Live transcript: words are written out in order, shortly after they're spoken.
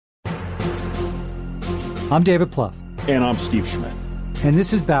I'm David Plouffe. And I'm Steve Schmidt. And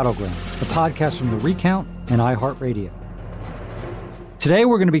this is Battleground, the podcast from The Recount and iHeartRadio. Today,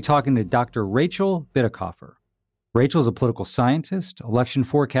 we're going to be talking to Dr. Rachel Bitecofer. Rachel is a political scientist, election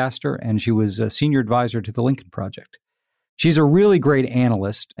forecaster, and she was a senior advisor to the Lincoln Project. She's a really great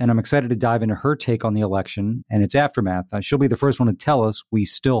analyst, and I'm excited to dive into her take on the election and its aftermath. She'll be the first one to tell us we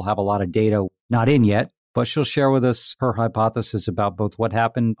still have a lot of data not in yet, but she'll share with us her hypothesis about both what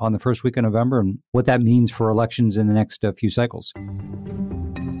happened on the first week of November and what that means for elections in the next few cycles.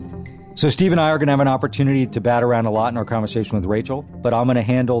 So Steve and I are going to have an opportunity to bat around a lot in our conversation with Rachel, but I'm going to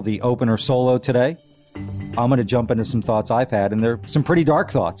handle the opener solo today. I'm going to jump into some thoughts I've had, and they're some pretty dark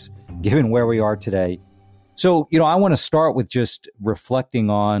thoughts, given where we are today. So, I want to start with just reflecting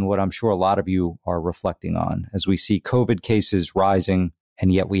on what I'm sure a lot of you are reflecting on as we see COVID cases rising,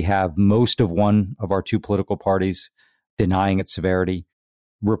 and yet we have most of one of our two political parties denying its severity.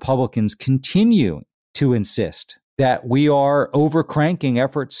 Republicans continue to insist that we are overcranking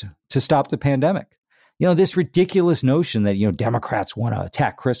efforts to stop the pandemic. This ridiculous notion that, Democrats want to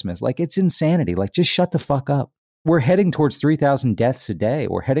attack Christmas, it's insanity. Just shut the fuck up. We're heading towards 3,000 deaths a day.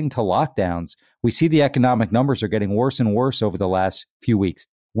 We're heading to lockdowns. We see the economic numbers are getting worse and worse over the last few weeks.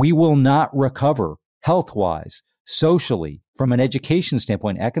 We will not recover health-wise, socially, from an education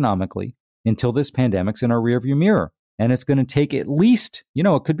standpoint, economically, until this pandemic's in our rearview mirror. And it's going to take at least,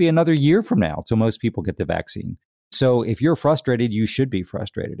 it could be another year from now till most people get the vaccine. So if you're frustrated, you should be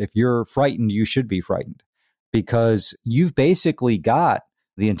frustrated. If you're frightened, you should be frightened, because you've basically got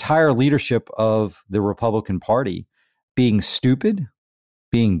the entire leadership of the Republican Party being stupid,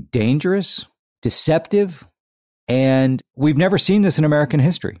 being dangerous, deceptive, and we've never seen this in American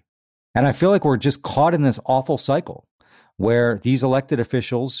history. And I feel like we're just caught in this awful cycle where these elected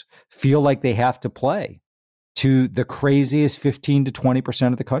officials feel like they have to play to the craziest 15 to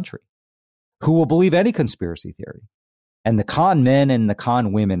 20% of the country who will believe any conspiracy theory. And the con men and the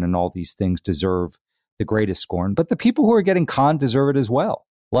con women and all these things deserve the greatest scorn, but the people who are getting conned deserve it as well.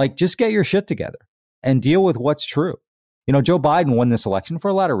 Just get your shit together and deal with what's true. Joe Biden won this election for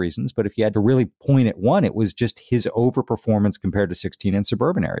a lot of reasons, but if you had to really point at one, it was just his overperformance compared to 16 in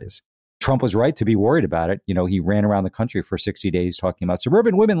suburban areas. Trump was right to be worried about it. He ran around the country for 60 days talking about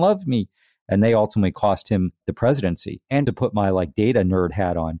suburban women love me, and they ultimately cost him the presidency. And to put my data nerd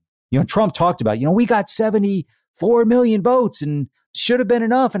hat on, Trump talked about, we got 74 million votes and should have been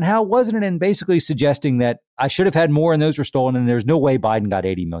enough, and how wasn't it? And basically suggesting that I should have had more and those were stolen, and there's no way Biden got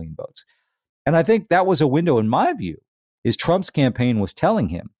 80 million votes. And I think that was a window, in my view, is Trump's campaign was telling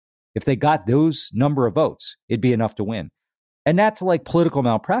him if they got those number of votes, it'd be enough to win. And that's like political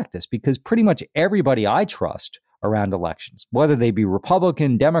malpractice, because pretty much everybody I trust around elections, whether they be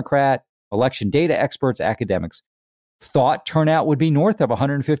Republican, Democrat, election data experts, academics, thought turnout would be north of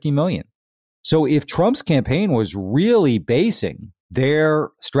 150 million. So if Trump's campaign was really basing their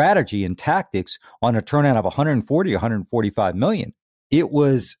strategy and tactics on a turnout of 140 or 145 million, it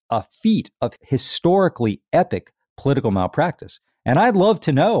was a feat of historically epic political malpractice. And I'd love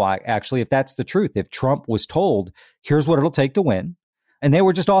to know, actually, if that's the truth, if Trump was told, here's what it'll take to win, and they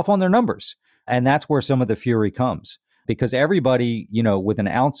were just off on their numbers. And that's where some of the fury comes, because everybody, with an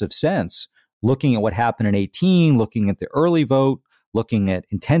ounce of sense, looking at what happened in 18, looking at the early vote, looking at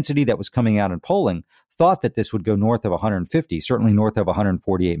intensity that was coming out in polling, thought that this would go north of 150, certainly north of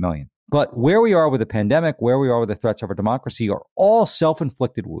 148 million. But where we are with the pandemic, where we are with the threats of our democracy are all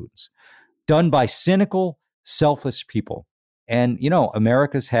self-inflicted wounds done by cynical, selfish people. And,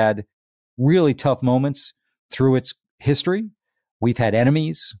 America's had really tough moments through its history. We've had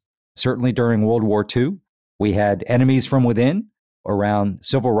enemies, certainly during World War II. We had enemies from within around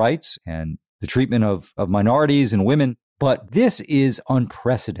civil rights and the treatment of minorities and women. But this is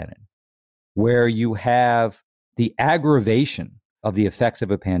unprecedented, where you have the aggravation of the effects of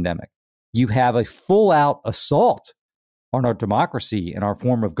a pandemic. You have a full-out assault on our democracy and our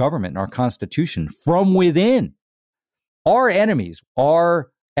form of government and our Constitution from within. Our enemies,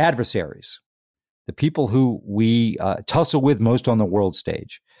 our adversaries, the people who we tussle with most on the world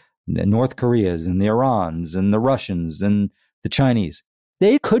stage, the North Koreas and the Irans and the Russians and the Chinese,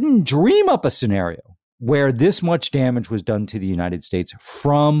 they couldn't dream up a scenario where this much damage was done to the United States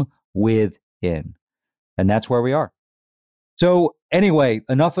from within. And that's where we are. So anyway,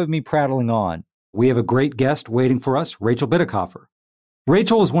 enough of me prattling on. We have a great guest waiting for us, Rachel Bitecofer.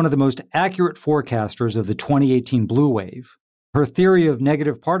 Rachel is one of the most accurate forecasters of the 2018 blue wave. Her theory of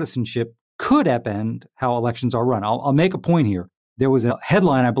negative partisanship could upend how elections are run. I'll make a point here. There was a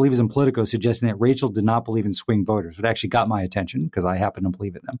headline, I believe, is in Politico, suggesting that Rachel did not believe in swing voters. It actually got my attention because I happen to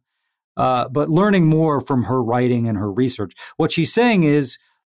believe in them. But learning more from her writing and her research, what she's saying is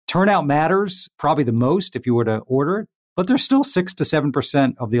Turnout matters probably the most if you were to order it, but there's still 6 to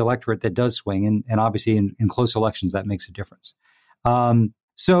 7% of the electorate that does swing. And obviously in close elections, that makes a difference.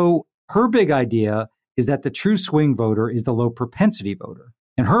 So her big idea is that the true swing voter is the low propensity voter.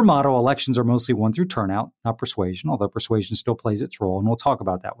 And her motto, elections are mostly won through turnout, not persuasion, although persuasion still plays its role. And we'll talk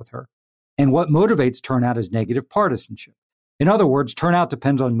about that with her. And what motivates turnout is negative partisanship. In other words, turnout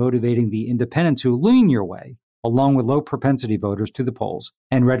depends on motivating the independents who lean your way, along with low propensity voters to the polls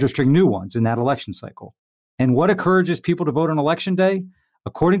and registering new ones in that election cycle. And what encourages people to vote on election day?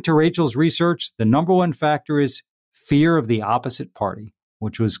 According to Rachel's research, the number one factor is fear of the opposite party,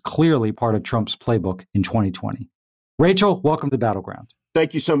 which was clearly part of Trump's playbook in 2020. Rachel, welcome to Battleground.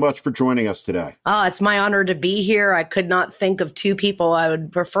 Thank you so much for joining us today. It's my honor to be here. I could not think of two people I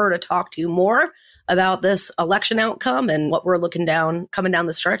would prefer to talk to more about this election outcome and what we're looking down, coming down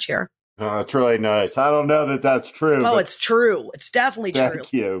the stretch here. It's really nice. I don't know that that's true. Oh, it's true. It's definitely true.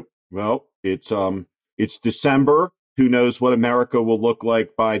 Thank you. Well, it's December. Who knows what America will look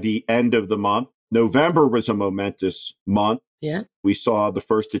like by the end of the month? November was a momentous month. Yeah. We saw the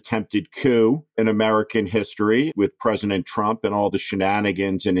first attempted coup in American history with President Trump and all the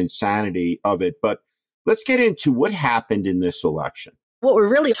shenanigans and insanity of it. But let's get into what happened in this election. What we're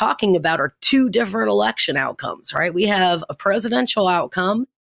really talking about are two different election outcomes, right? We have a presidential outcome.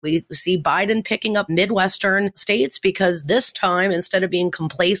 We see Biden picking up Midwestern states because this time, instead of being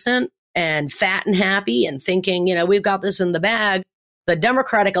complacent and fat and happy and thinking, we've got this in the bag, the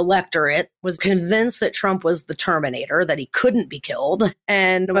Democratic electorate was convinced that Trump was the Terminator, that he couldn't be killed.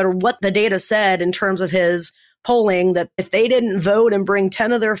 And no matter what the data said in terms of his polling, that if they didn't vote and bring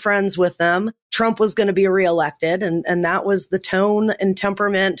 10 of their friends with them, Trump was going to be reelected. And that was the tone and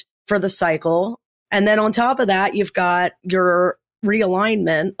temperament for the cycle. And then on top of that, you've got your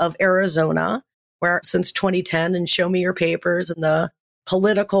realignment of Arizona, where since 2010 and show me your papers and the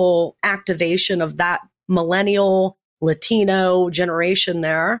political activation of that millennial Latino generation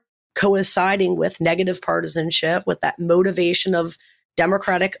there, coinciding with negative partisanship, with that motivation of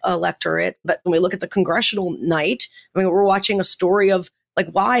Democratic electorate. But when we look at the congressional night, we're watching a story of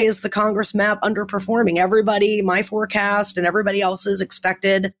why is the Congress map underperforming? Everybody, my forecast and everybody else's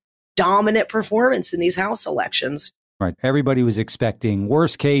expected dominant performance in these House elections. Right. Everybody was expecting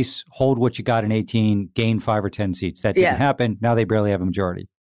worst case, hold what you got in 18, gain 5 or 10 seats. That didn't happen. Now they barely have a majority.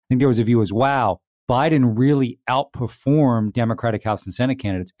 I think there was a view as, wow, Biden really outperformed Democratic House and Senate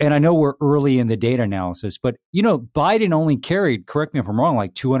candidates. And I know we're early in the data analysis, but, Biden only carried, correct me if I'm wrong,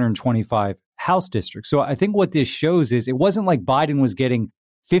 like 225 House districts. So I think what this shows is it wasn't like Biden was getting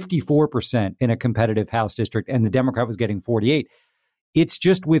 54% in a competitive House district and the Democrat was getting 48. It's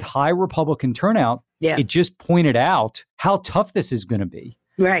just with high Republican turnout, it just pointed out how tough this is going to be.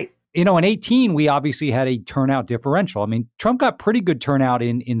 Right. In 18, we obviously had a turnout differential. I mean, Trump got pretty good turnout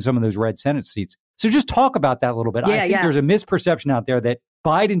in some of those red Senate seats. So just talk about that a little bit. I think there's a misperception out there that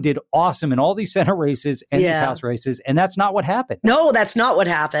Biden did awesome in all these Senate races and these House races, and that's not what happened. No, that's not what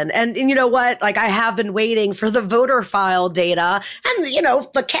happened. And you know what? I have been waiting for the voter file data and,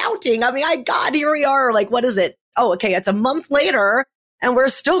 the counting. Here we are. What is it? Oh, okay. It's a month later. And we're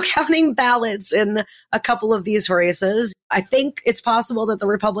still counting ballots in a couple of these races. I think it's possible that the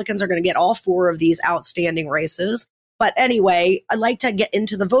Republicans are going to get all 4 of these outstanding races. But anyway, I'd like to get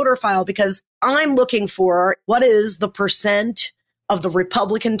into the voter file because I'm looking for what is the percent of the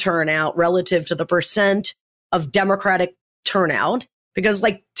Republican turnout relative to the percent of Democratic turnout. Because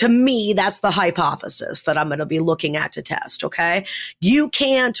to me, that's the hypothesis that I'm going to be looking at to test. OK, you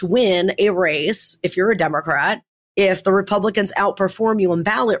can't win a race if you're a Democrat if the Republicans outperform you in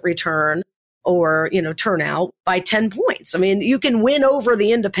ballot return or, turnout by 10 points. You can win over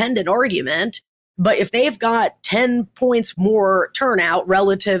the independent argument, but if they've got 10 points more turnout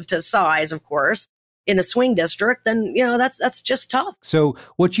relative to size, of course, in a swing district, then, that's just tough. So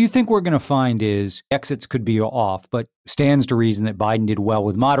what you think we're going to find is exits could be off, but stands to reason that Biden did well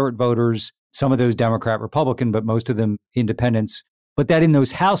with moderate voters, some of those Democrat, Republican, but most of them independents. But that in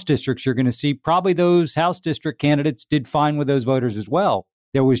those House districts, you're going to see probably those House district candidates did fine with those voters as well.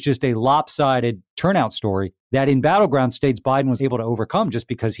 There was just a lopsided turnout story that in battleground states, Biden was able to overcome just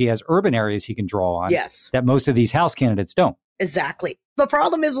because he has urban areas he can draw on. Yes. That most of these House candidates don't. Exactly. The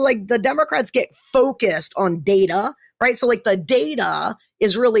problem is the Democrats get focused on data, right? So the data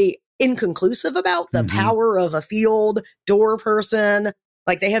is really inconclusive about the power of a field door person.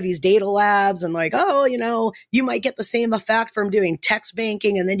 They have these data labs and you might get the same effect from doing text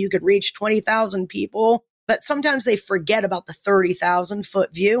banking and then you could reach 20,000 people. But sometimes they forget about the 30,000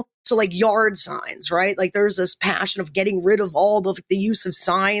 foot view. So yard signs, right? There's this passion of getting rid of all the use of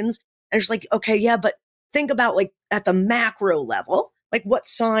signs. And it's okay, yeah, but think about at the macro level, like what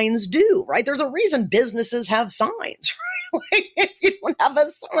signs do, right? There's a reason businesses have signs, right? Like if you don't have a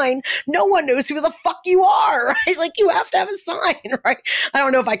sign, no one knows who the fuck you are, right? Like you have to have a sign, right? I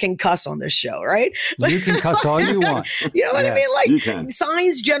don't know if I can cuss on this show, right? You can cuss all you want. You know what I mean? Like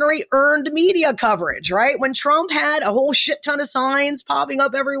signs generate earned media coverage, right? When Trump had a whole shit ton of signs popping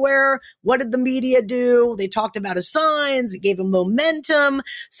up everywhere, what did the media do? They talked about his signs. It gave him momentum.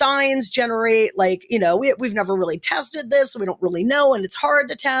 Signs generate like, we've never really tested this, so we don't really know, and it's hard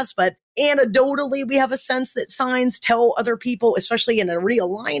to test, but anecdotally, we have a sense that signs tell other people, especially in a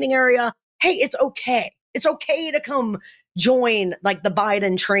realigning area, hey, it's okay. It's okay to come join like the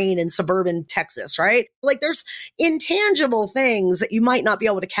Biden train in suburban Texas, right? Like there's intangible things that you might not be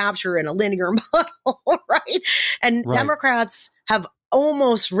able to capture in a linear model, right? And Democrats have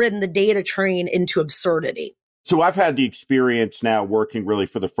almost ridden the data train into absurdity. So I've had the experience now working really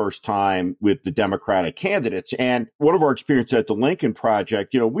for the first time with the Democratic candidates. And one of our experiences at the Lincoln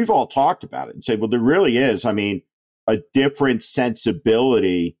Project, we've all talked about it and said, well, there really is, a different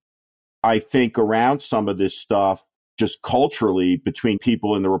sensibility, I think, around some of this stuff, just culturally between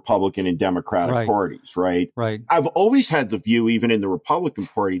people in the Republican and Democratic parties, right? Right. I've always had the view, even in the Republican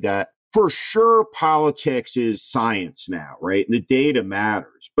Party, that for sure politics is science now, right? And the data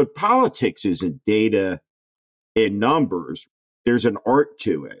matters. But politics isn't data in numbers. There's an art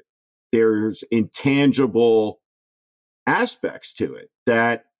to it. There's intangible aspects to it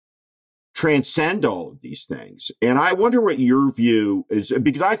that transcend all of these things. And I wonder what your view is,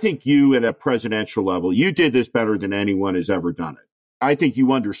 because I think you at a presidential level, you did this better than anyone has ever done it. I think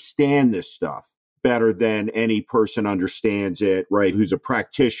you understand this stuff better than any person understands it, right? Who's a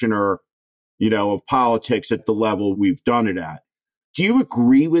practitioner, of politics at the level we've done it at. Do you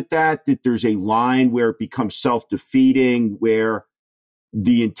agree with that there's a line where it becomes self-defeating, where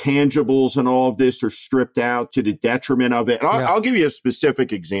the intangibles and all of this are stripped out to the detriment of it? And I'll give you a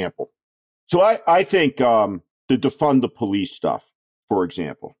specific example. So I think the defund the police stuff, for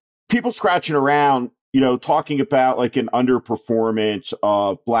example, people scratching around, talking about like an underperformance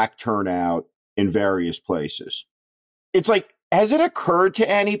of Black turnout in various places. It's like, has it occurred to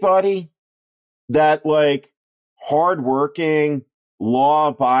anybody that like hardworking,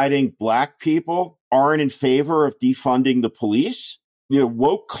 law-abiding Black people aren't in favor of defunding the police?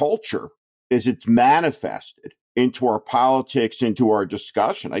 Woke culture, as it's manifested into our politics, into our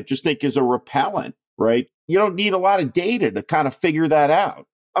discussion, I just think is a repellent, right? You don't need a lot of data to kind of figure that out.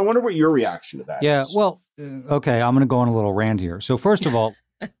 I wonder what your reaction to that is. Well, okay, I'm going to go on a little rant here. So first of all,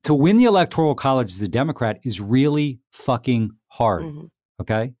 to win the Electoral College as a Democrat is really fucking hard,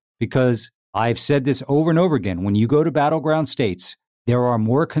 okay? Because I've said this over and over again. When you go to battleground states, there are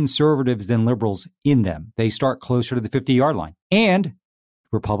more conservatives than liberals in them. They start closer to the 50-yard line. And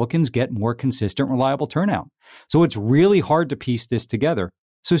Republicans get more consistent, reliable turnout. So it's really hard to piece this together.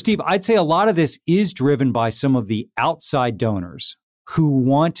 So, Steve, I'd say a lot of this is driven by some of the outside donors who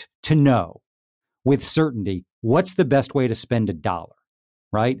want to know with certainty what's the best way to spend a dollar,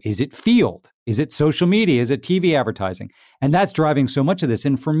 right? Is it field? Is it social media? Is it TV advertising? And that's driving so much of this.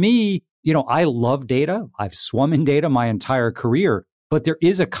 And for me, I love data. I've swum in data my entire career, but there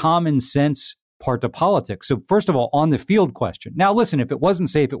is a common sense part to politics. So first of all, on the field question. Now, listen, if it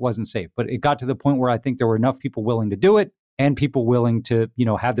wasn't safe, it wasn't safe. But it got to the point where I think there were enough people willing to do it and people willing to,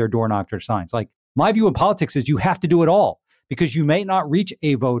 have their door knocked or signs. Like my view of politics is you have to do it all because you may not reach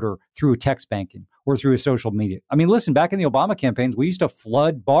a voter through text banking or through a social media. I mean, listen, back in the Obama campaigns, we used to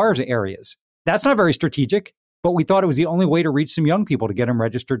flood bars areas. That's not very strategic, but we thought it was the only way to reach some young people to get them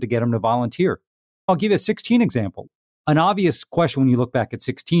registered, to get them to volunteer. I'll give you a 16 example. An obvious question when you look back at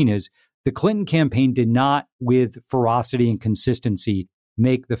 16 is the Clinton campaign did not, with ferocity and consistency,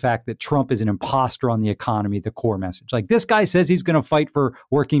 make the fact that Trump is an imposter on the economy the core message. Like, this guy says he's going to fight for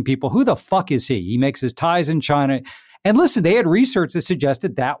working people. Who the fuck is he? He makes his ties in China. And listen, they had research that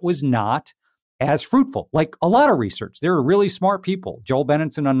suggested that was not as fruitful. Like a lot of research. There are really smart people, Joel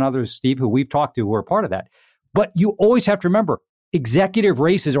Benenson and others, Steve, who we've talked to who are part of that. But you always have to remember, executive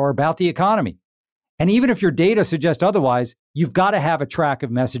races are about the economy. And even if your data suggests otherwise, you've got to have a track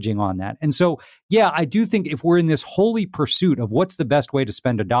of messaging on that. And so, yeah, I do think if we're in this holy pursuit of what's the best way to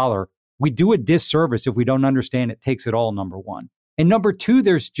spend a dollar, we do a disservice if we don't understand it takes it all, number one. And number two,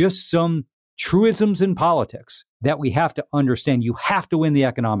 there's just some truisms in politics that we have to understand. You have to win the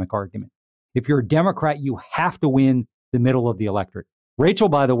economic argument. If you're a Democrat, you have to win the middle of the electorate. Rachel,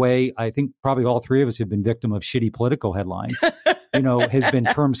 by the way, I think probably all three of us have been victim of shitty political headlines, has been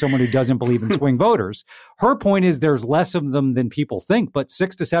termed someone who doesn't believe in swing voters. Her point is there's less of them than people think, but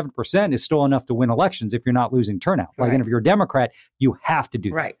 6 to 7% is still enough to win elections if you're not losing turnout. Right. Like, and if you're a Democrat, you have to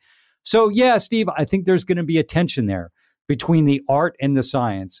do that. So, yeah, Steve, I think there's going to be a tension there. between the art and the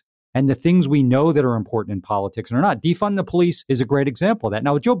science and the things we know that are important in politics and are not. Defund the police is a great example of that.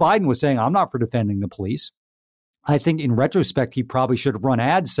 Now, Joe Biden was saying, I'm not for defending the police. I think in retrospect, he probably should have run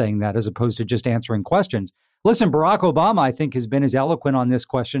ads saying that as opposed to just answering questions. Listen, Barack Obama, I think, has been as eloquent on this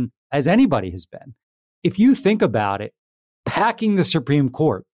question as anybody has been. If you think about it, packing the Supreme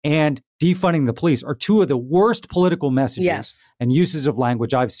Court and defunding the police are two of the worst political messages and uses of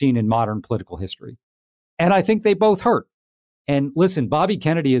language I've seen in modern political history. And I think they both hurt. And listen, Bobby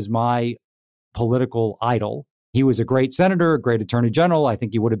Kennedy is my political idol. He was a great senator, a great attorney general. I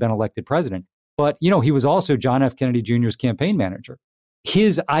think he would have been elected president. But, you know, he was also John F. Kennedy Jr.'s campaign manager.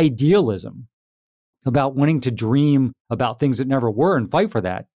 His idealism about wanting to dream about things that never were and fight for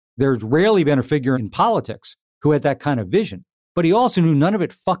that, there's rarely been a figure in politics who had that kind of vision. But he also knew none of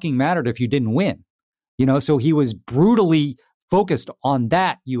it fucking mattered if you didn't win. You know, so he was brutally focused on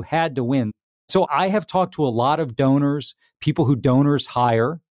that. You had to win. So I have talked to a lot of donors, people who donors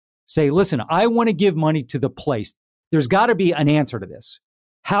hire, say, listen, I want to give money to the place. There's got to be an answer to this.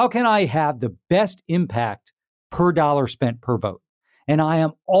 How can I have the best impact per dollar spent per vote? And I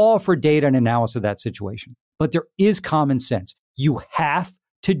am all for data and analysis of that situation. But there is common sense. You have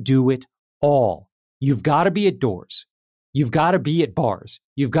to do it all. You've got to be at doors. You've got to be at bars.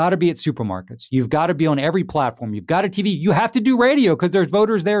 You've got to be at supermarkets. You've got to be on every platform. You've got a TV. You have to do radio because there's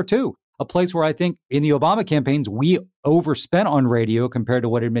voters there too. A place where I think in the Obama campaigns, we overspent on radio compared to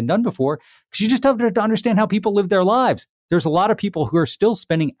what had been done before, because you just have to understand how people live their lives. There's a lot of people who are still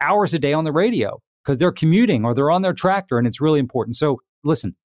spending hours a day on the radio because they're commuting or they're on their tractor, and it's really important. So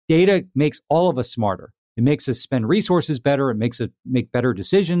listen, data makes all of us smarter. It makes us spend resources better. It makes us make better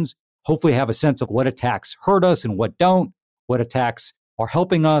decisions, hopefully have a sense of what attacks hurt us and what don't, what attacks are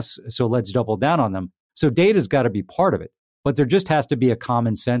helping us. So let's double down on them. So data's got to be part of it. But there just has to be a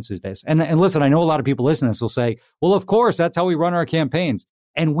common sense as this. And listen, I know a lot of people listening to this will say, well, of course, that's how we run our campaigns.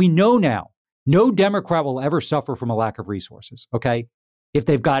 And we know now, no Democrat will ever suffer from a lack of resources, okay? If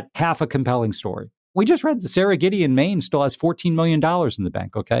they've got half a compelling story. We just read that Sarah Giddy in Maine still has $14 million in the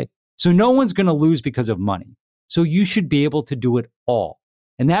bank, okay? So no one's going to lose because of money. So you should be able to do it all.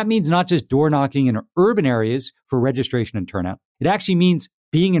 And that means not just door knocking in urban areas for registration and turnout. It actually means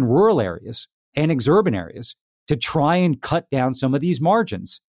being in rural areas and exurban areas to try and cut down some of these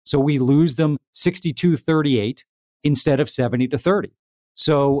margins. So we lose them 62-38 instead of 70-30.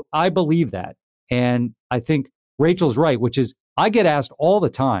 So I believe that. And I think Rachel's right, which is I get asked all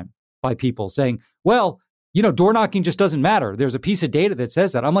the time by people saying, well, you know, door knocking just doesn't matter. There's a piece of data that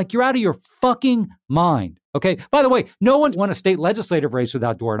says that. I'm like, you're out of your fucking mind. Okay. By the way, no one's won a state legislative race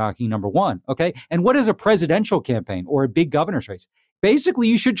without door knocking, number one. Okay. And what is a presidential campaign or a big governor's race? Basically,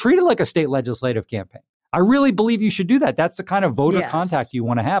 you should treat it like a state legislative campaign. I really believe you should do that. That's the kind of voter contact you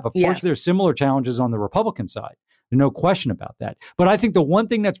want to have. Of course, there's similar challenges on the Republican side. No question about that. But I think the one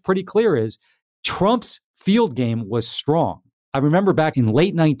thing that's pretty clear is Trump's field game was strong. I remember back in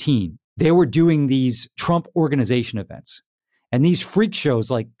late 19, they were doing these Trump organization events. And these freak shows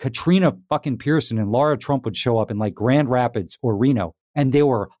like Katrina fucking Pearson and Laura Trump would show up in like Grand Rapids or Reno. And there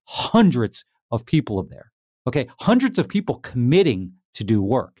were hundreds of people there. Okay, hundreds of people committing to do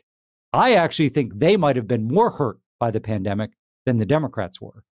work. I actually think they might have been more hurt by the pandemic than the Democrats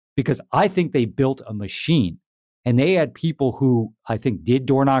were, because I think they built a machine and they had people who I think did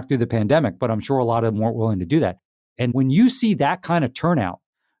door knock through the pandemic, but I'm sure a lot of them weren't willing to do that. And when you see that kind of turnout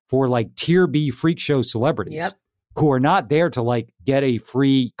for like tier B freak show celebrities who are not there to like get a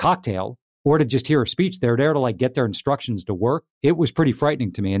free cocktail or to just hear a speech, they're there to like get their instructions to work. It was pretty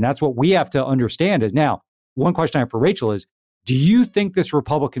frightening to me. And that's what we have to understand is now, one question I have for Rachel is, do you think this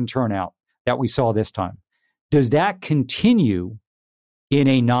Republican turnout that we saw this time, does that continue in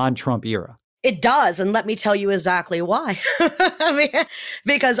a non-Trump era? It does. And let me tell you exactly why.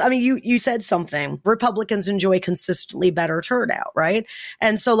 Because you said something. Republicans enjoy consistently better turnout, right?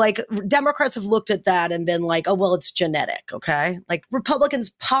 And so like Democrats have looked at that and been like, oh, well, it's genetic. Okay. Like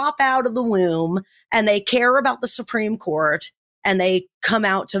Republicans pop out of the womb and they care about the Supreme Court and they come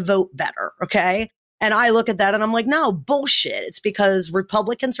out to vote better. Okay. And I look at that and I'm like, no, bullshit. It's because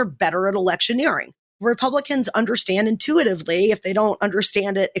Republicans are better at electioneering. Republicans understand intuitively, if they don't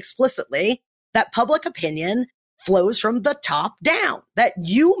understand it explicitly, that public opinion flows from the top down, that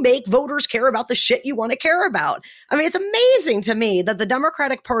you make voters care about the shit you want to care about. I mean, it's amazing to me that the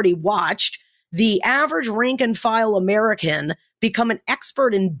Democratic Party watched the average rank and file American become an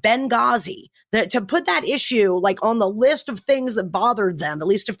expert in Benghazi, that to put that issue like on the list of things that bothered them, at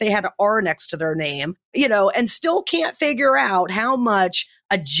least if they had an R next to their name, you know, and still can't figure out how much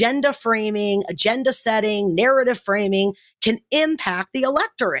agenda framing, agenda setting, narrative framing can impact the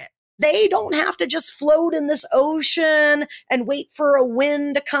electorate. They don't have to just float in this ocean and wait for a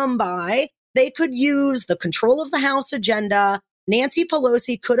wind to come by. They could use the control of the House agenda. Nancy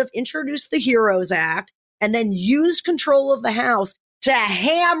Pelosi could have introduced the HEROES Act and then used control of the House to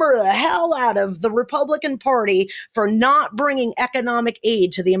hammer the hell out of the Republican Party for not bringing economic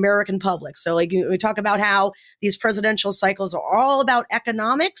aid to the American public. So like we talk about how these presidential cycles are all about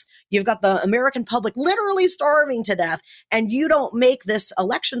economics. You've got the American public literally starving to death, and you don't make this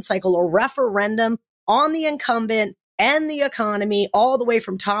election cycle a referendum on the incumbent and the economy all the way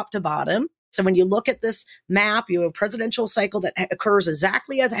from top to bottom. So when you look at this map, you have a presidential cycle that occurs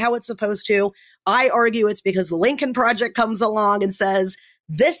exactly as how it's supposed to. I argue it's because the Lincoln Project comes along and says,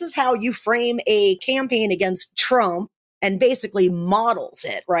 this is how you frame a campaign against Trump, and basically models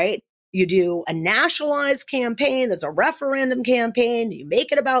it, right? You do a nationalized campaign, there's a referendum campaign, you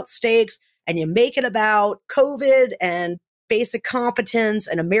make it about stakes, and you make it about COVID and basic competence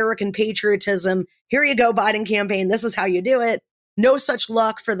and American patriotism. Here you go, Biden campaign. This is how you do it. No such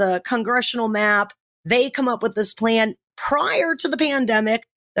luck for the congressional map. They come up with this plan prior to the pandemic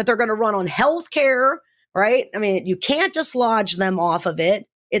that they're going to run on healthcare, right? I mean, you can't dislodge them off of it.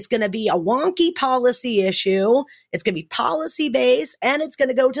 It's going to be a wonky policy issue. It's going to be policy based, and it's going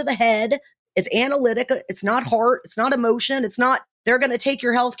to go to the head. It's analytic. It's not heart. It's not emotion. It's not, they're going to take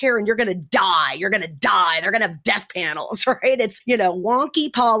your healthcare and you're going to die. You're going to die. They're going to have death panels, right? It's,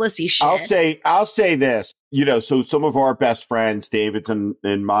 wonky policy shit. I'll say this, so some of our best friends, David's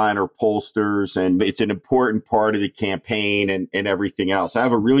and mine, are pollsters, and it's an important part of the campaign and everything else. I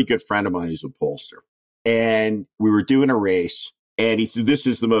have a really good friend of mine who's a pollster, and we were doing a race, and he said, this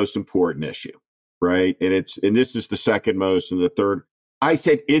is the most important issue, right? And this is the second most and the third. I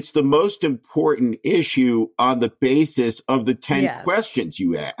said, it's the most important issue on the basis of the 10 questions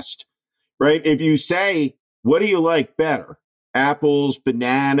you asked, right? If you say, what do you like better? Apples,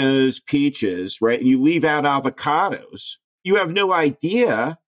 bananas, peaches, right? And you leave out avocados, you have no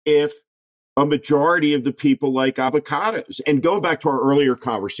idea if a majority of the people like avocados. And going back to our earlier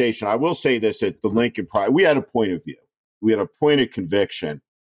conversation, I will say this at the Lincoln Project, we had a point of view. We had a point of conviction.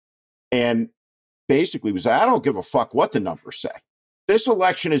 And basically was, I don't give a fuck what the numbers say. This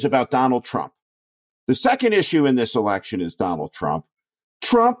election is about Donald Trump. The second issue in this election is Donald Trump.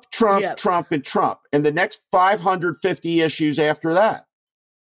 Trump, and Trump. And the next 550 issues after that,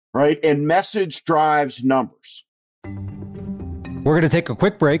 right? And message drives numbers. We're going to take a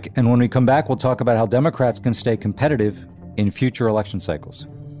quick break, and when we come back, we'll talk about how Democrats can stay competitive in future election cycles.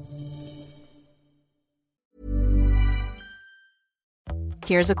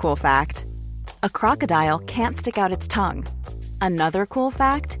 Here's a cool fact. A crocodile can't stick out its tongue. Another cool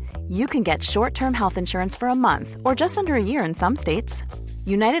fact, you can get short-term health insurance for a month or just under a year in some states.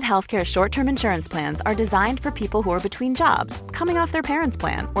 United Healthcare short-term insurance plans are designed for people who are between jobs, coming off their parents'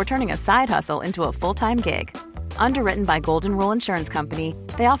 plan, or turning a side hustle into a full-time gig. Underwritten by Golden Rule Insurance Company,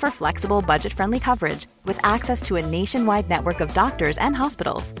 they offer flexible, budget-friendly coverage with access to a nationwide network of doctors and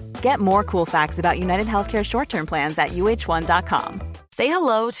hospitals. Get more cool facts about United Healthcare short-term plans at uh1.com. Say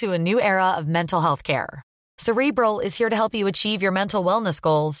hello to a new era of mental health care. Cerebral is here to help you achieve your mental wellness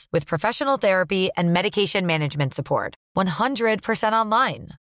goals with professional therapy and medication management support. 100% online.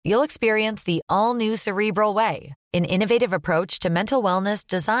 You'll experience the all-new Cerebral Way, an innovative approach to mental wellness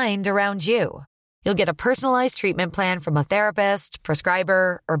designed around you. You'll get a personalized treatment plan from a therapist,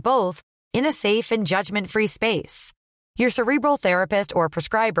 prescriber, or both in a safe and judgment-free space. Your Cerebral therapist or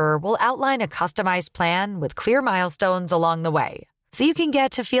prescriber will outline a customized plan with clear milestones along the way, so you can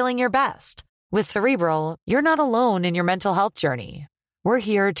get to feeling your best. With Cerebral, you're not alone in your mental health journey. We're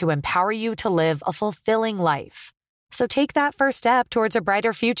here to empower you to live a fulfilling life. So take that first step towards a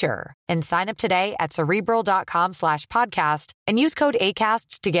brighter future and sign up today at Cerebral.com/podcast and use code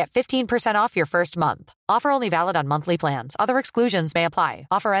ACAST to get 15% off your first month. Offer only valid on monthly plans. Other exclusions may apply.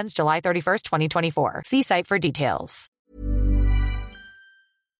 Offer ends July 31st, 2024. See site for details.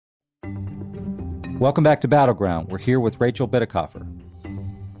 Welcome back to Battleground. We're here with Rachel Bitecofer.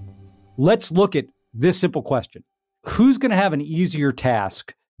 Let's look at this simple question. Who's going to have an easier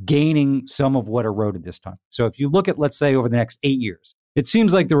task gaining some of what eroded this time? So if you look at, let's say, over the next 8 years, it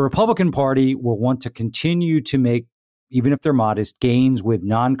seems like the Republican Party will want to continue to make, even if they're modest, gains with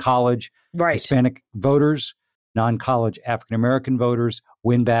non-college Hispanic voters, non-college African-American voters,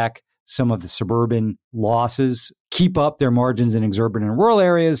 win back some of the suburban losses, keep up their margins in exurban and rural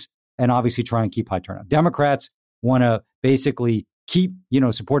areas, and obviously try and keep high turnout. Democrats want to basically keep,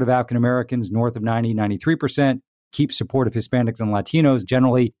 support of African-Americans north of 90, 93%, keep support of Hispanics and Latinos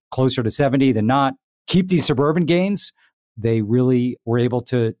generally closer to 70 than not, keep these suburban gains. They really were able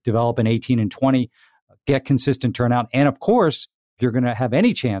to develop in 18 and 20, get consistent turnout. And of course, if you're going to have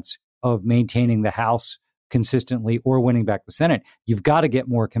any chance of maintaining the House consistently or winning back the Senate. You've got to get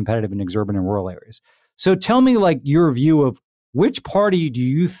more competitive in urban and rural areas. So tell me like your view of which party do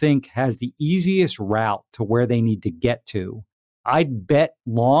you think has the easiest route to where they need to get to? I'd bet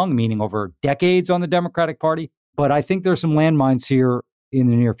long, meaning over decades on the Democratic Party, but I think there's some landmines here in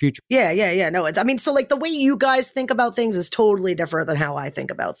the near future. Yeah. No, I mean, so like the way you guys think about things is totally different than how I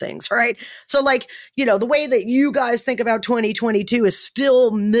think about things, right? So like, you know, the way that you guys think about 2022 is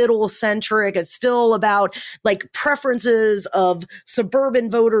still middle centric. It's still about like preferences of suburban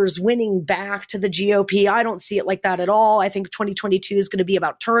voters winning back to the GOP. I don't see it like that at all. I think 2022 is going to be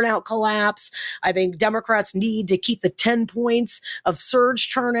about turnout collapse. I think Democrats need to keep the 10 points of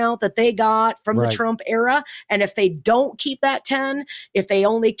surge turnout that they got from the Trump era. And if they don't keep that 10, if they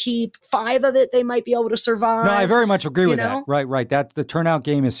only keep 5 of it, they might be able to survive. No, I very much agree with that. Right. That the turnout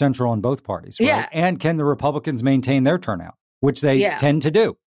game is central on both parties. Right? Yeah. And can the Republicans maintain their turnout, which they tend to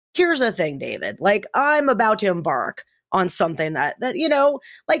do? Here's the thing, David. Like, I'm about to embark on something that, you know,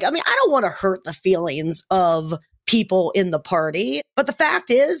 like, I mean, I don't want to hurt the feelings of people in the party. But the fact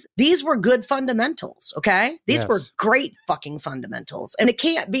is, these were good fundamentals, okay? These were great fucking fundamentals. And it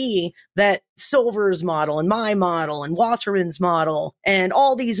can't be that Silver's model and my model and Wasserman's model and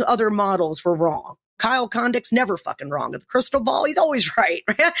all these other models were wrong. Kyle Kondick's never fucking wrong. With the crystal ball, he's always right.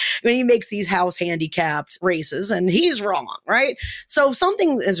 I mean, he makes these house handicapped races and he's wrong, right? So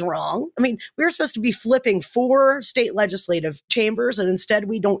something is wrong. I mean, we were supposed to be flipping 4 state legislative chambers and instead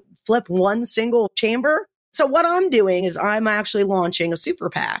we don't flip one single chamber. So what I'm doing is I'm actually launching a super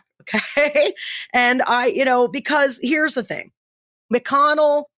PAC, okay? And because here's the thing.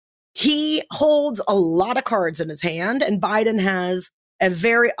 McConnell, he holds a lot of cards in his hand, and Biden has a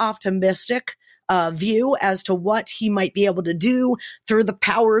very optimistic view as to what he might be able to do through the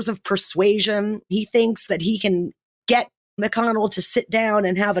powers of persuasion. He thinks that he can get McConnell to sit down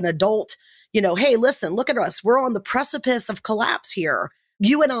and have an adult, hey, listen, look at us. We're on the precipice of collapse here.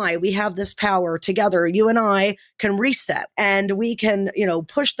 You and I, we have this power together. You and I can reset and we can,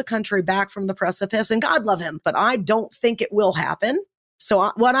 push the country back from the precipice, and God love him. But I don't think it will happen.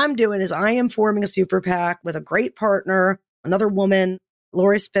 So what I'm doing is I am forming a super PAC with a great partner, another woman,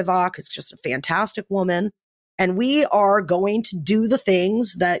 Lori Spivak, who's just a fantastic woman. And we are going to do the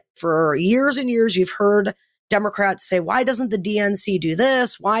things that for years and years you've heard Democrats say, why doesn't the DNC do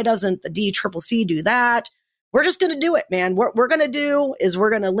this? Why doesn't the DCCC do that? We're just going to do it, man. What we're going to do is we're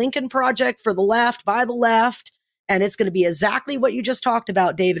going to Lincoln Project for the left, by the left. And it's going to be exactly what you just talked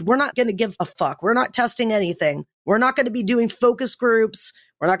about, David. We're not going to give a fuck. We're not testing anything. We're not going to be doing focus groups.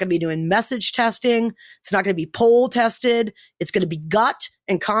 We're not going to be doing message testing. It's not going to be poll tested. It's going to be gut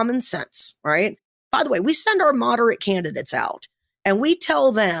and common sense, right? By the way, we send our moderate candidates out and we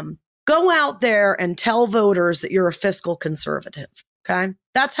tell them, go out there and tell voters that you're a fiscal conservative. Okay.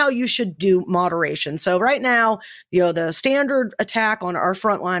 That's how you should do moderation. So right now, the standard attack on our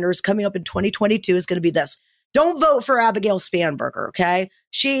frontliners coming up in 2022 is going to be this. Don't vote for Abigail Spanberger. Okay.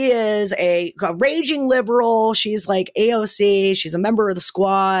 She is a raging liberal. She's like AOC. She's a member of the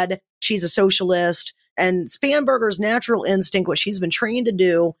squad. She's a socialist. And Spanberger's natural instinct, what she's been trained to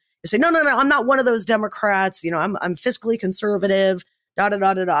do, is say, no, I'm not one of those Democrats. I'm fiscally conservative.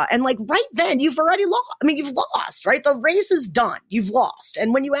 And like right then you've already lost. I mean, you've lost, right? The race is done. You've lost.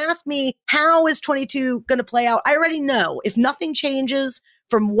 And when you ask me, how is 22 going to play out? I already know if nothing changes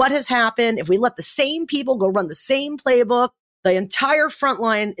from what has happened, if we let the same people go run the same playbook, the entire front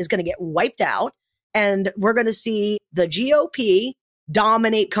line is going to get wiped out. And we're going to see the GOP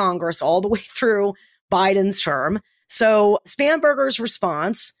dominate Congress all the way through Biden's term. So Spanberger's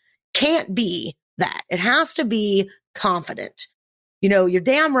response can't be that. It has to be confident. You're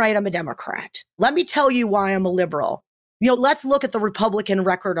damn right I'm a Democrat. Let me tell you why I'm a liberal. Let's look at the Republican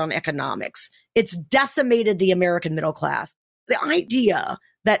record on economics. It's decimated the American middle class. The idea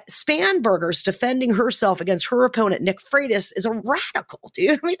that Spanberger's defending herself against her opponent, Nick Freitas, is a radical,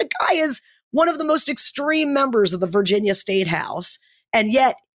 dude. I mean, the guy is one of the most extreme members of the Virginia State House. And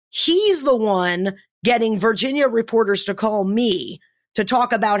yet he's the one getting Virginia reporters to call me to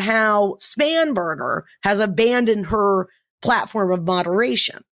talk about how Spanberger has abandoned her platform of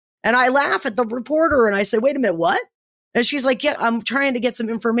moderation. And I laugh at the reporter and I say, wait a minute, what? And she's like, yeah, I'm trying to get some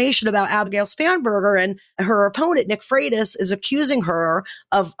information about Abigail Spanberger, and her opponent, Nick Freitas, is accusing her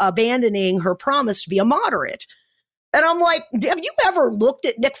of abandoning her promise to be a moderate. And I'm like, have you ever looked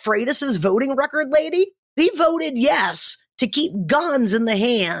at Nick Freitas's voting record, lady? He voted yes to keep guns in the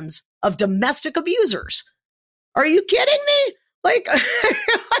hands of domestic abusers. Are you kidding me? Like,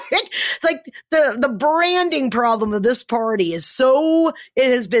 it's like the branding problem of this party is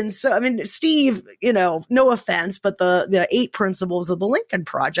it has been so, I mean, Steve, no offense, but the 8 principles of the Lincoln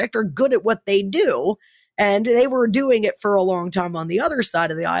Project are good at what they do. And they were doing it for a long time on the other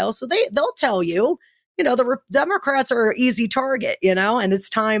side of the aisle. So they'll tell you, the Democrats are an easy target, and it's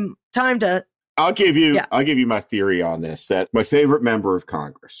time to. I'll give you my theory on this, that my favorite member of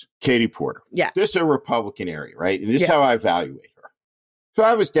Congress, Katie Porter. Yeah. This is a Republican area, right? And this is how I evaluate her. So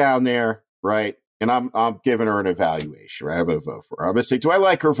I was down there, right? And I'm giving her an evaluation, right? I'm going to vote for her. I'm going to say, do I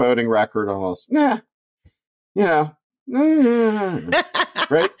like her voting record? Almost, nah.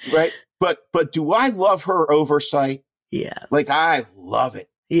 Right. But do I love her oversight? Yes. Like, I love it,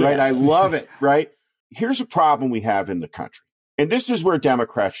 right? I love it, right? Here's a problem we have in the country. And this is where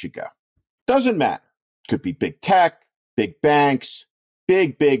Democrats should go. Doesn't matter. Could be big tech, big banks,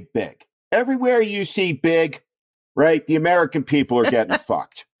 big. Everywhere you see big, right? The American people are getting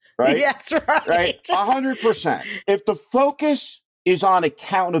fucked, right? That's right. Right? 100%. If the focus is on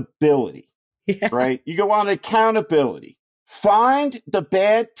accountability, right? You go on accountability. Find the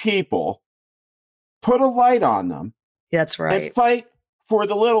bad people, put a light on them. That's right. And fight for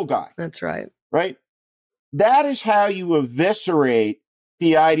the little guy. That's right. Right? That is how you eviscerate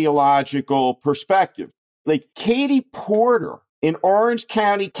the ideological perspective. Like Katie Porter in Orange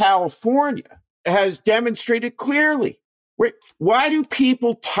County, California, has demonstrated clearly. Right? Why do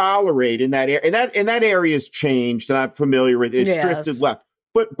people tolerate in that area? And that area has changed, and I'm familiar with it. It's drifted left.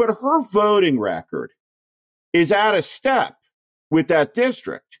 But her voting record is out of step with that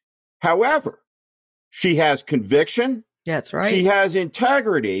district. However, she has conviction. That's right. She has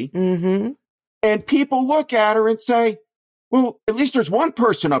integrity. Mm-hmm. And people look at her and say, well, at least there's one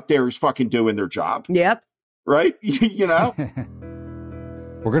person up there who's fucking doing their job. Yep. Right? We're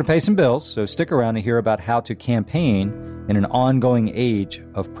going to pay some bills, so stick around to hear about how to campaign in an ongoing age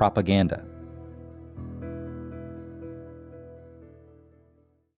of propaganda.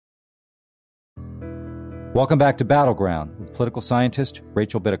 Welcome back to Battleground with political scientist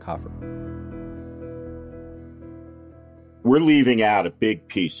Rachel Bitecofer. We're leaving out a big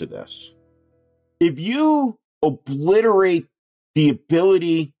piece of this. If you obliterate the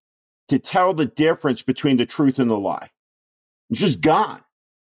ability to tell the difference between the truth and the lie, it's just gone.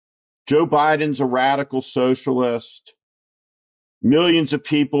 Joe Biden's a radical socialist. Millions of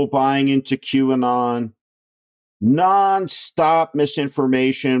people buying into QAnon. Non-stop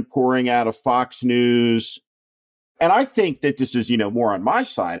misinformation pouring out of Fox News. And I think that this is, more on my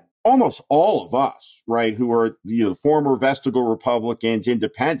side. Almost all of us, right, who are, former vestigial Republicans,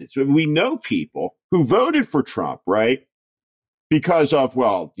 independents. We know people who voted for Trump, right, because of,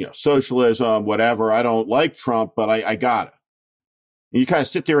 socialism, whatever. I don't like Trump, but I got it. And you kind of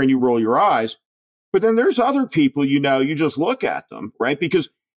sit there and you roll your eyes. But then there's other people, you just look at them, right? Because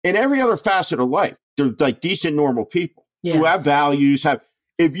in every other facet of life, they're like decent, normal people who have values,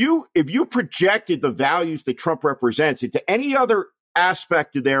 if you projected the values that Trump represents into any other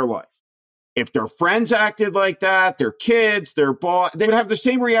aspect of their life, if their friends acted like that, their kids, their boss, they would have the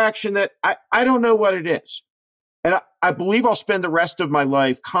same reaction that I don't know what it is. And I believe I'll spend the rest of my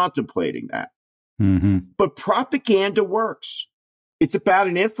life contemplating that. Mm-hmm. But propaganda works. It's about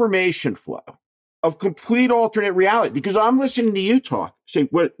an information flow of complete alternate reality. Because I'm listening to you talk. Say,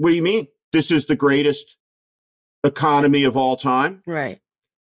 what do you mean? This is the greatest economy of all time? Right.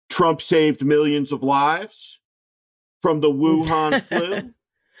 Trump saved millions of lives from the Wuhan flu,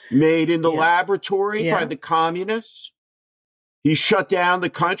 made in the laboratory by the communists. He shut down the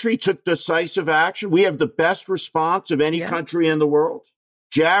country, took decisive action. We have the best response of any country in the world.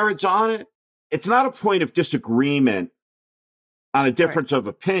 Jared's on it. It's not a point of disagreement on a difference of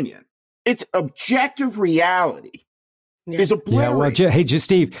opinion. It's objective reality is obliterated. Yeah, well, hey,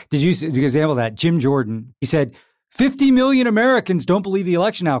 Steve, did you example that? Jim Jordan, he said, 50 million Americans don't believe the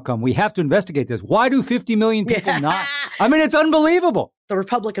election outcome. We have to investigate this. Why do 50 million people not? I mean, it's unbelievable. The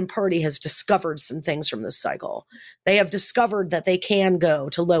Republican Party has discovered some things from this cycle. They have discovered that they can go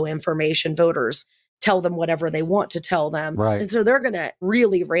to low information voters, tell them whatever they want to tell them. Right. And so they're going to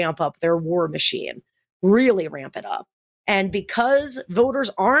really ramp up their war machine, really ramp it up. And because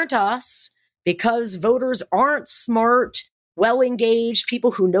voters aren't us, because voters aren't smart, well-engaged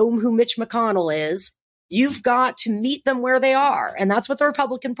people who know who Mitch McConnell is, you've got to meet them where they are. And that's what the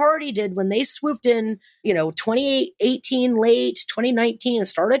Republican Party did when they swooped in, 2018, late 2019, and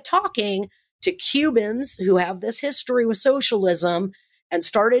started talking to Cubans who have this history with socialism and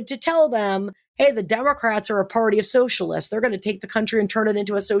started to tell them, hey, the Democrats are a party of socialists. They're going to take the country and turn it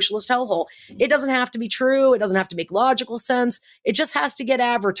into a socialist hellhole. It doesn't have to be true. It doesn't have to make logical sense. It just has to get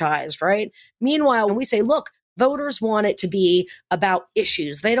advertised, right? Meanwhile, when we say, look, Voters want it to be about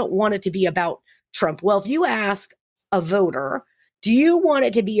issues. They don't want it to be about Trump. Well, if you ask a voter, do you want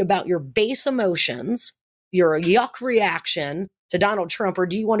it to be about your base emotions, your yuck reaction to Donald Trump, or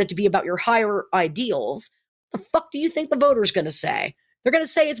do you want it to be about your higher ideals? The fuck do you think the voter's going to say? They're going to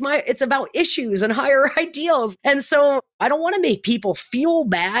say it's about issues and higher ideals. And so I don't want to make people feel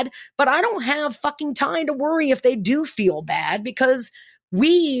bad, but I don't have fucking time to worry if they do feel bad, because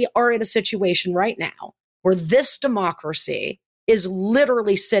we are in a situation right now where this democracy is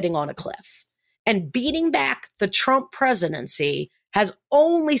literally sitting on a cliff. And beating back the Trump presidency has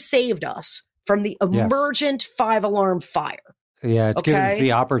only saved us from the emergent 5-alarm fire. Yeah, it's given us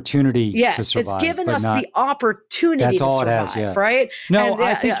the opportunity to survive. It's given us the opportunity to survive, right? No,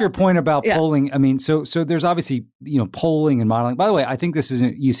 I think your point about polling, I mean, so there's obviously, polling and modeling. By the way, I think this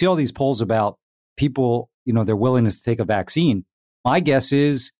isn't, you see all these polls about people, their willingness to take a vaccine. My guess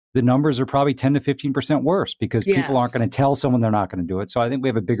is the numbers are probably 10 to 15% worse because people aren't going to tell someone they're not going to do it. So I think we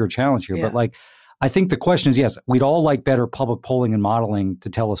have a bigger challenge here. But I think the question is, yes, we'd all like better public polling and modeling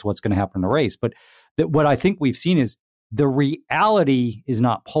to tell us what's going to happen in the race. But what I think we've seen is the reality is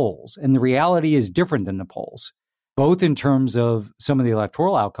not polls, and the reality is different than the polls, both in terms of some of the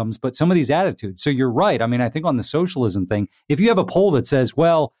electoral outcomes, but some of these attitudes. So you're right. I mean, I think on the socialism thing, if you have a poll that says,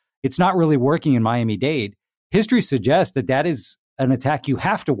 well, it's not really working in Miami-Dade, history suggests that is an attack you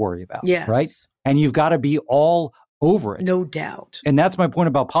have to worry about, right? And you've got to be all over it. No doubt. And that's my point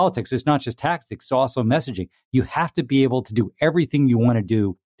about politics. It's not just tactics, it's also messaging. You have to be able to do everything you want to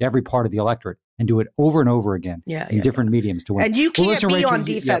do to every part of the electorate and do it over and over again in different mediums to win. And you can't be on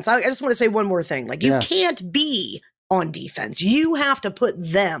defense. I just want to say one more thing. You can't be on defense. You have to put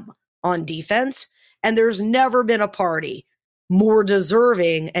them on defense. And there's never been a party more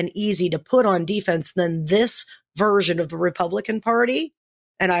deserving and easy to put on defense than this version of the Republican Party.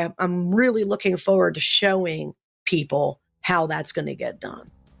 And I'm really looking forward to showing people how that's going to get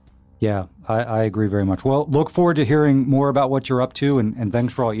done. Yeah, I agree very much. Well, look forward to hearing more about what you're up to, and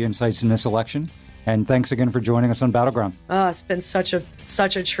thanks for all your insights in this election. And thanks again for joining us on Battleground. It's been such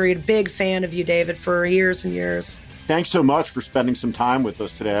a treat. Big fan of you, David, for years and years. Thanks so much for spending some time with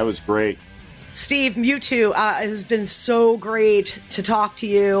us today. That was great. Steve, you too. It has been so great to talk to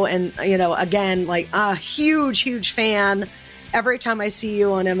you. And, again, a huge fan. Every time I see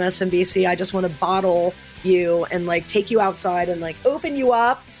you on MSNBC, I just want to bottle you and take you outside and open you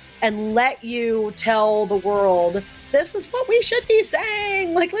up and let you tell the world, this is what we should be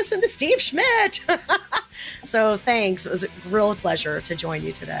saying. Listen to Steve Schmidt. So thanks. It was a real pleasure to join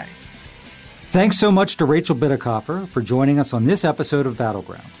you today. Thanks so much to Rachel Bitecofer for joining us on this episode of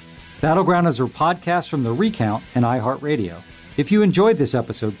Battleground. Battleground is a podcast from The Recount and iHeartRadio. If you enjoyed this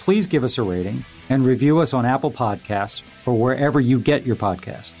episode, please give us a rating and review us on Apple Podcasts or wherever you get your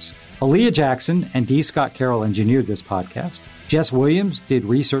podcasts. Aaliyah Jackson and D. Scott Carroll engineered this podcast. Jess Williams did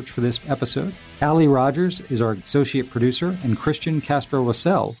research for this episode. Allie Rogers is our associate producer, and Christian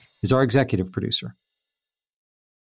Castro-Wassell is our executive producer.